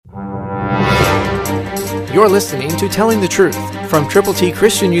You're listening to Telling the Truth from Triple T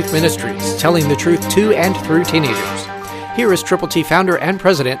Christian Youth Ministries, telling the truth to and through teenagers. Here is Triple T founder and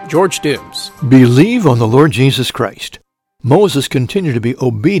president, George Dooms. Believe on the Lord Jesus Christ. Moses continued to be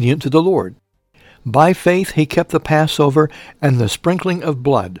obedient to the Lord. By faith he kept the Passover and the sprinkling of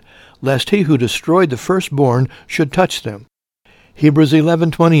blood, lest he who destroyed the firstborn should touch them. Hebrews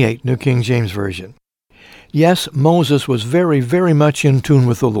 11:28, New King James Version. Yes, Moses was very, very much in tune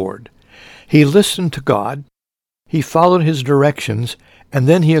with the Lord. He listened to God, he followed his directions, and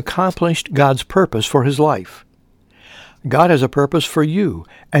then he accomplished God's purpose for his life. God has a purpose for you,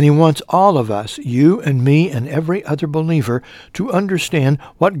 and he wants all of us, you and me and every other believer, to understand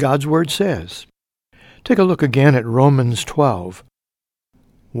what God's Word says. Take a look again at Romans 12,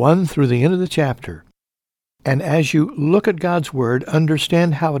 1 through the end of the chapter. And as you look at God's Word,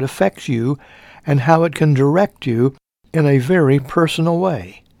 understand how it affects you and how it can direct you in a very personal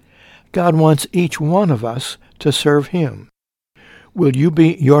way. God wants each one of us to serve him. Will you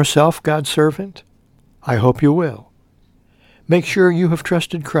be yourself God's servant? I hope you will. Make sure you have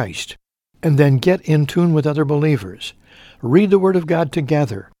trusted Christ, and then get in tune with other believers. Read the Word of God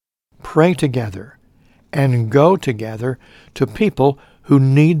together, pray together, and go together to people who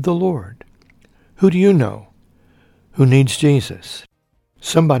need the Lord. Who do you know who needs Jesus?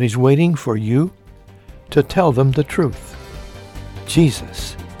 Somebody's waiting for you to tell them the truth.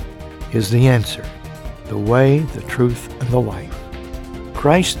 Jesus is the answer, the way, the truth, and the life.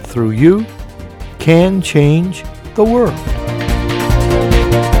 Christ, through you, can change the world.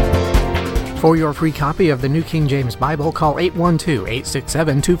 For your free copy of the New King James Bible, call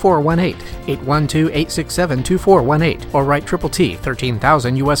 812-867-2418, 812-867-2418, or write Triple T,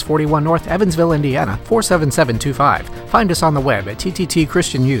 13,000 U.S. 41 North, Evansville, Indiana, 47725. Find us on the web at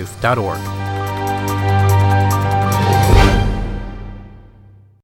tttchristianyouth.org.